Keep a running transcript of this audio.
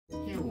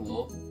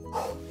Cool.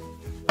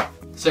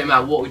 So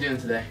Matt, what are we doing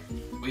today?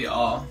 We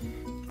are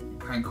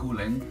prank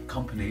calling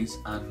companies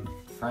and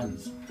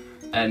friends.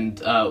 And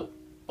what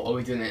are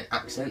we doing in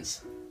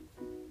accents?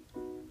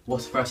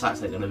 What's the first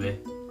accent gonna be?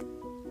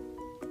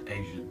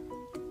 Asian.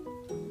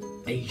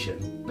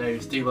 Asian? No,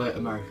 just do like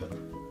American.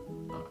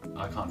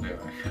 I can't do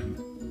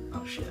American.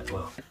 Oh shit,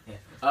 well.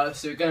 Yeah.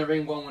 So we're gonna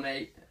ring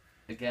 118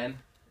 again.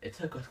 It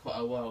took us quite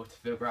a while to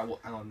figure out what.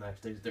 Oh no,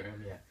 don't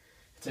remember yet.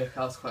 It took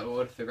us quite a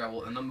while to figure out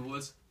what the number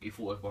was. We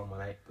thought it was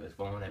 118, but it's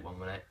 118,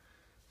 118.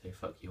 So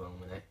fuck you,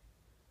 118.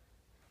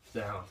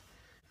 So.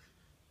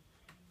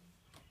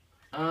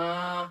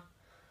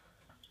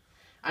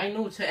 I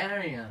know the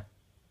area.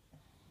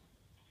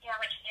 Yeah,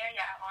 which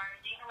area, or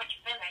do you know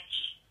which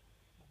village?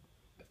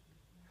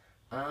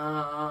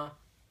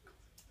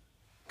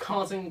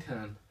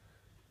 Cossington.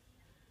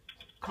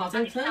 How do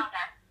you spell Cossington?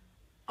 that?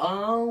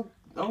 Oh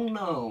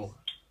no.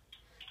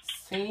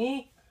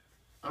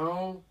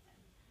 C-O-L-S-S-I-N-T.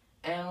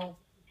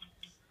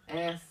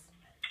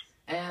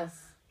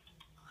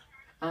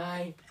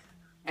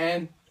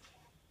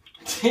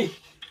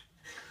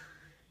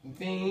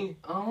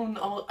 Oh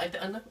no, I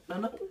don't know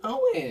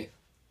it.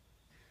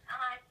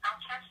 I'll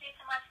transfer you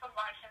to my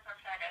supervisor for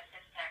further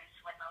assistance.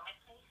 1 moment,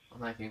 please. Oh,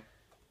 thank you.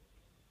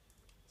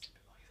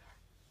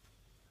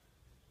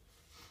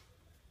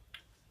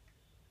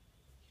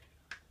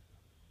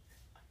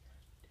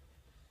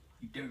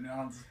 You don't know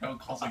how to spell I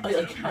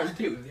Cossington. can't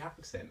do it with the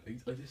accent. I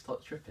just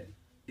start tripping.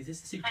 Is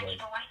this the Thank you supervisor?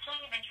 for waiting.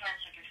 You've been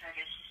transferred to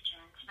further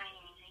assistance. My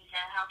name is Lisa.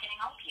 How can I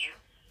help you?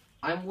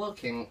 I'm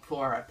looking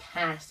for a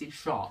pasty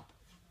shop.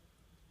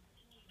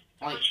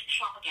 Like Which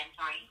shop again,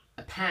 sorry?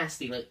 a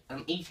pasty, like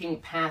I'm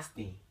eating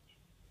pasty.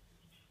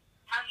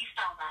 How do you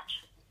spell that?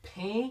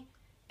 P-A-S-T-Y.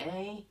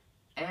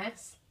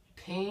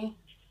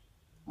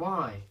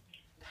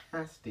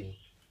 Pasty.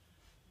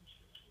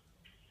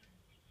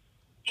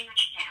 In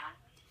which town?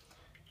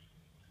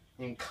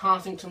 In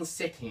Carsington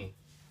City.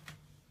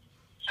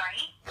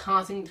 Sorry?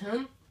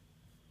 Carsington?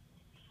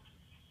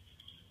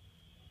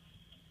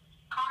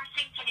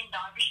 Carsington in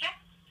Derbyshire?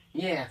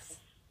 Yes.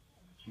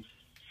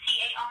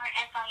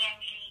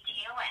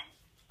 C-A-R-S-I-N-G-T-O-N.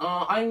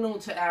 I know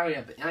the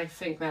area, but I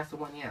think that's the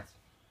one, yes.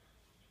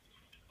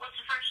 What's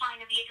the first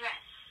line of the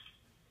address?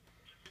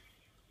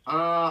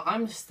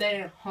 I'm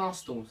staying at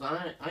hostels.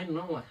 I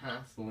know what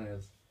hostel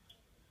is.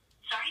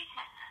 Sorry?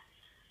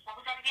 What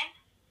was that again?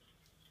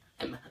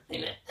 I'm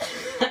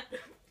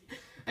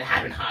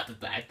having a heart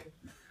attack.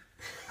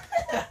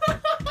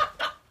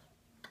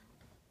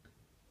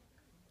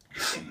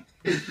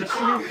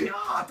 Oh,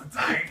 heart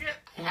attack.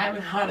 I'm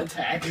having a heart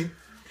attack. 118.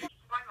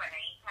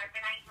 How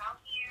can I help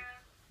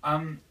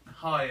you?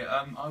 Hi,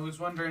 I was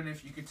wondering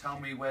if you could tell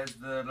me where's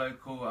the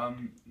local,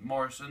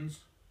 Morrison's,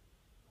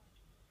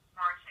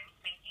 Morrison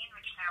speaking.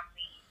 Which town,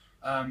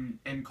 please?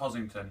 in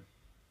Cossington.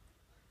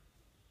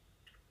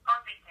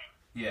 Orpington.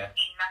 Yeah.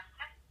 In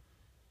Leicester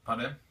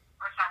Pardon?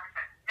 or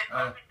Somerset? Is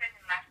Orpington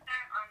in Leicester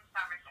or in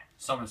Somerset?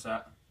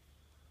 Somerset.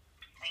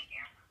 Thank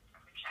you.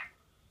 Let me check.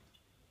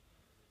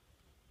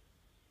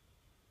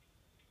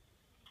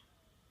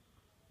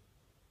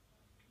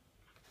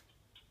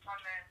 One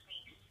minute,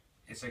 please.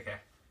 It's okay.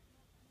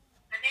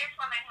 The nearest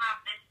one I have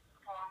this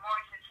for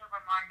Morrison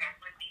Supermarket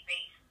would be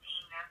based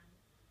in the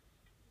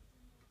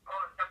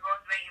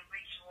Broadway in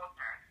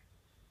Bridgewater.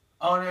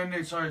 Oh, no,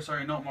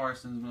 sorry, not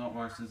Morrison's,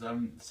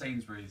 Sainsbury's.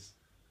 Sainsbury's.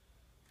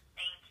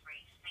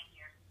 Thank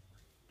you.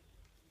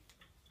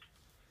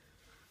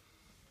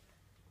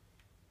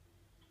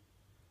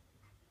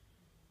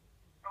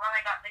 The one I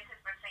got listed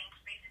for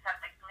Sainsbury's is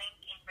at the Glink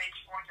in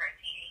Bridgewater at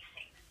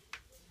DA6.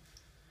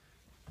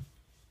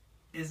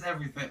 Is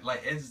everything,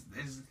 like, is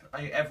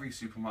every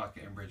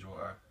supermarket in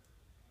Bridgewater?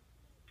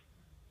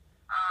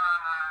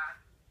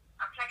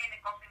 I'm checking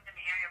the Cossington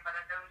area, but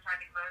those are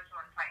the closest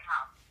ones I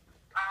have.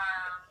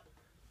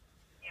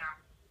 Yeah.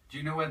 Do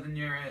you know where the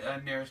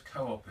nearest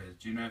co-op is?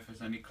 Do you know if it's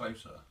any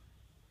closer?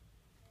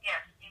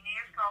 Yes, the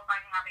nearest co-op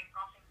I have in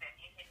Cossington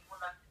is in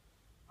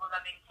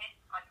Woollavington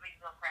on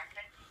Ridgeville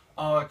Crescent.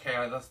 Oh, okay,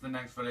 that's the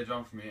next village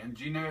on from me. And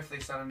do you know if they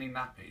sell any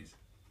nappies?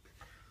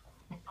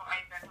 Oh,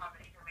 I don't have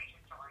the information,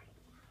 sorry.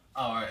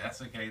 Oh, alright,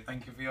 that's okay.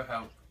 Thank you for your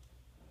help.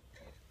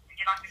 Would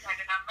you like to try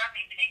the number?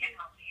 Maybe they can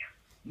help you.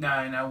 No,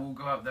 we'll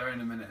go up there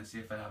in a minute and see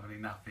if they have any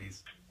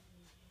nappies.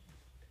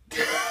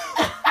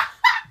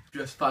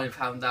 Just finally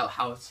found out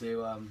how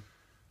to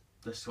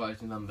disclose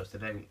the number so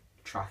they don't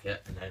track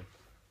it, and then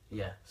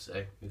yeah,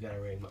 so we're gonna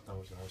ring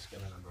McDonald's and I'll just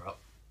get the number up.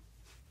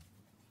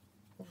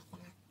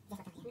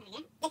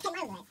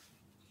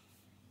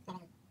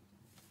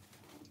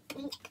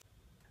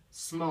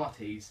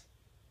 Smarties.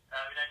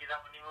 We don't do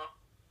that one anymore.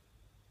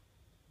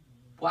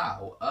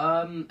 Wow.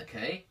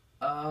 Okay.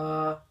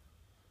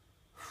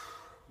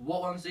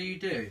 What ones do you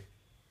do? So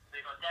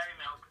we've got dairy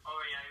milk,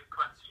 Oreo,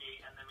 crunchy,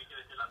 and then we do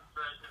a deluxe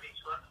version of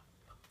each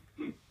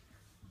one.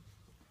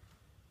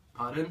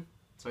 Pardon?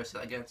 Sorry,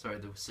 say that again. Sorry,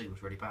 the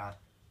signal's really bad.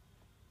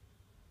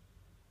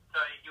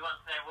 Sorry, do you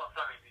want to know what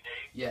flurries we do?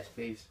 Yes,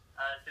 please.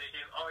 So we do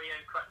Oreo,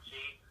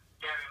 crunchy,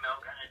 dairy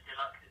milk, and a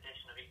deluxe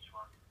edition of each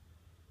one.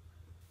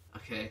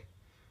 Okay.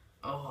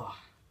 Oh.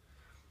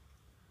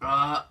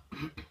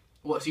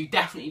 What, so you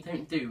definitely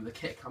don't do the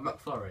Kit Kat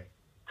McFlurry?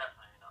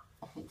 Definitely not.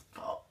 Oh,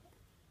 fuck.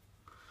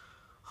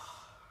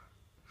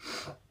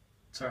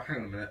 Sorry, hang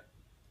on a minute.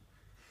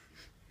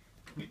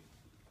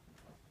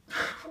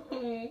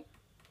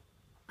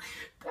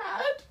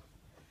 Dad?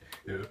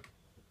 Yeah. You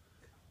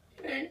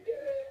don't do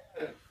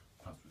it.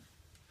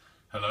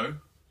 Hello?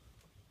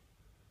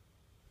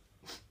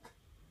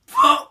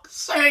 Fuck's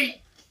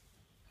sake!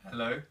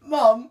 Hello?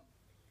 Mum!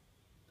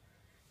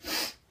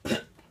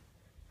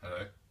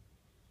 Hello?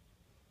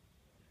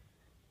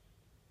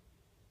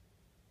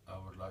 I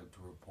would like to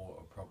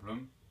report a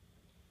problem.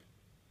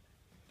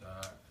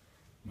 That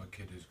my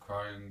kid is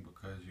crying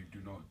because you do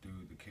not do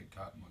the Kit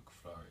Kat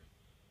McFlurry.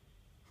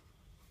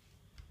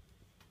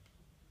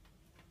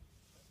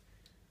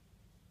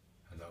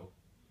 Hello?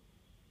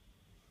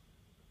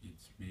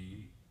 It's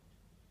me.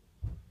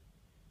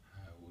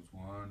 I was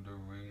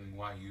wondering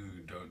why you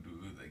don't do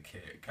the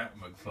Kit Kat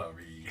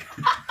McFlurry.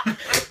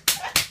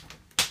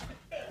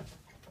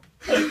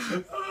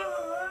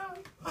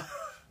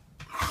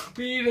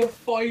 We need to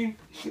find.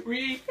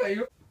 We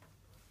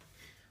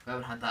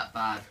haven't had that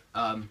bad.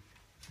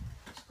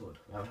 What's it called?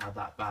 We haven't had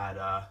that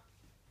bad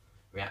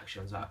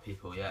reactions out of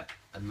people yet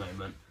at the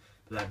moment.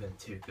 But they've been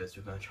too good, so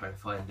we're gonna try and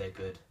find their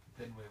good.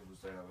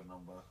 Pinwheels, they have a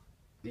number.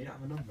 You don't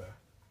have a number.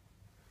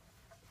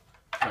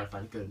 Trying to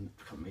find a good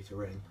company to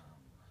ring.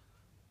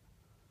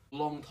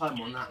 Long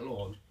time on that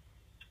lawn.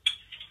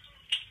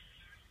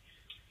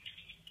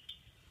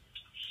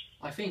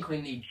 I think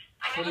we need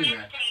I have a cleaner.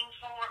 listing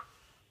for...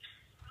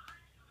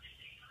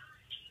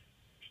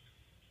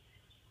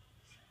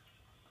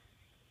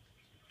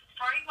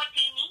 Sorry, what do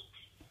you need?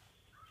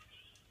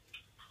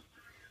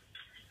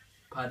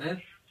 Pardon?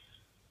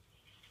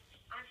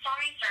 I'm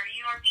sorry, sir.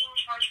 You are being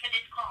charged for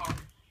this call.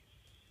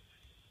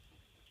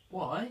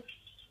 Why?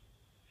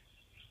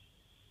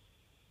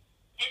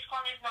 This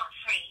call is not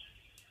free.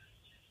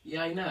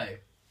 Yeah, I know.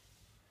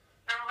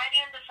 You're already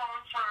on the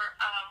phone for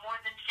more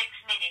than 6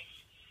 minutes.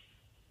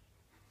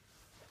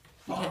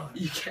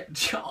 You get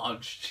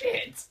charged.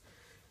 Shit.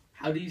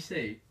 How do you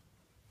see?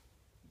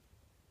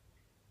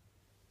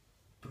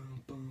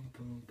 Boom, boom,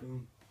 boom,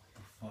 boom.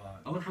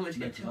 Fuck. I wonder how much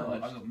you get I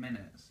charged. got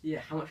minutes. Yeah,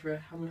 how much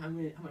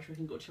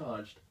reckon got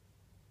charged?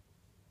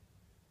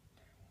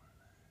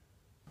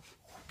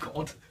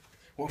 God,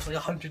 what's like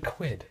 100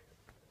 quid?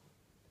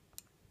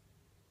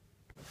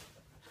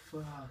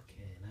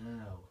 Fucking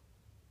hell.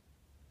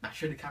 Now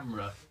show the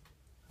camera.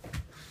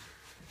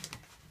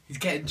 He's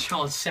getting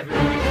charged 70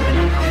 quid.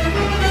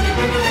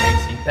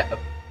 He better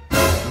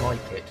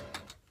like it.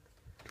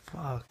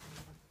 Fuck.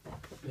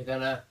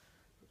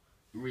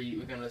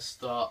 We're gonna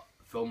start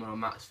filming on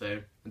Matt's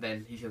phone, and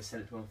then he's gonna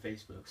send it to me on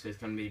Facebook. So it's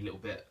gonna be a little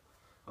bit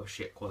of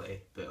shit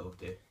quality, but it'll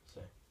do.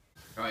 So,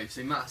 right.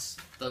 So Matt's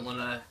don't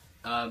wanna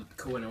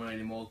call anyone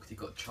anymore because he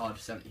got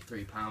charged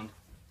 £73.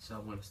 So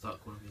I'm gonna start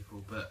calling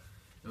people, but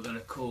we're gonna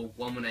call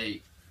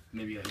 118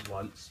 maybe like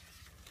once,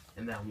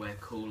 and then we're gonna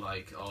call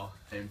like our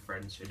home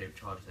friends who don't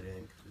charge us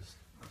anything because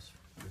that's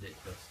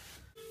ridiculous.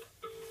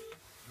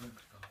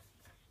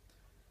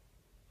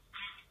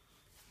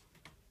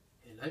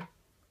 Hello.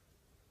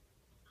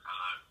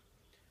 Hello.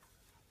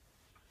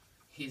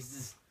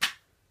 He's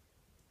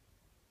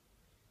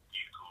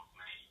You called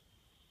me.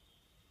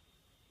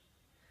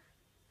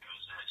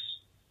 Who's this?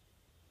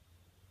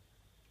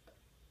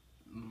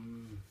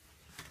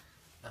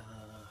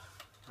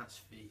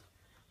 that's the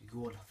you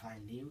gotta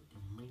find you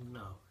and me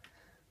know.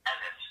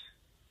 Ellis.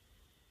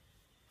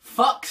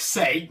 Fuck's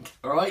sake!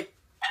 Alright?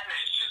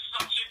 Ellis, you're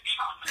such a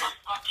cunt. I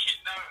fucking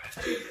know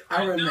it.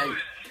 Aaron, I know mate.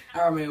 it.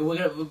 Aaron, mate,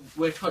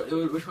 we're trying.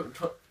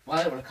 Well,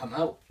 I don't want to come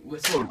out. We're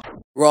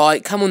talking.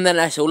 Right, come on then,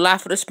 let's all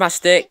laugh at the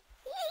spastic.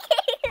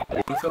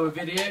 We film a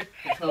video.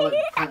 We're trying to like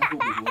prank call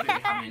people. We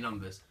don't have any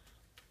numbers.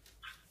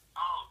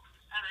 Oh,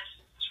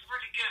 Ellis, it's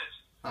really good.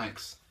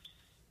 Thanks.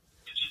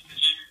 Are you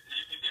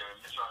videoing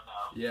this right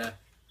now? Yeah.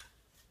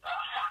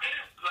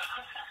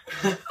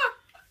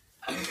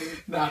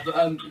 Nah, but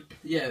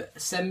yeah.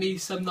 Send me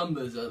some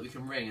numbers that we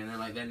can ring, and then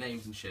like their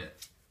names and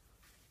shit.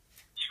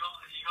 You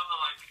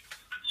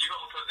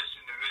gotta put this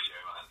in the video,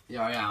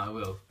 man. Yeah, I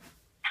will.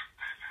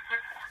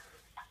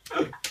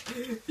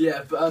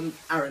 Yeah, but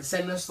Aaron,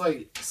 send us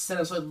like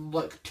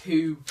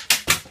two.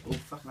 Oh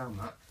fucking hell,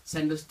 Matt.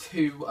 Send us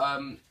two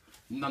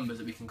numbers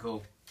that we can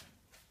call.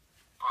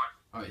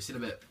 Alright, see you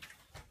in a bit.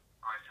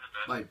 Alright, in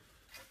a bit.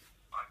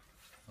 Bye.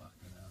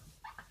 Fucking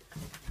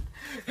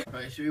hell.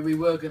 Right, so we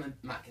were gonna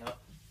Matt get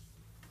up.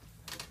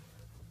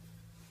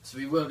 So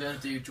we were gonna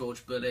do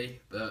George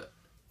Bully, but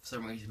for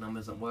some reason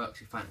numbers don't work.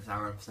 So we found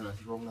Aaron sent us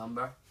the wrong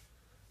number.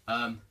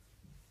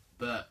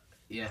 But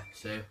yeah,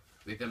 so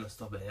we're gonna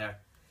stop it here.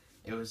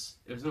 It was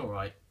an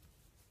alright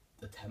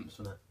attempts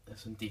on it.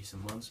 There's some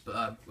decent ones,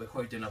 but we'll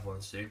probably do another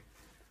one soon.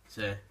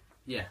 So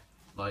yeah,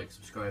 like,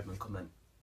 subscribe and comment.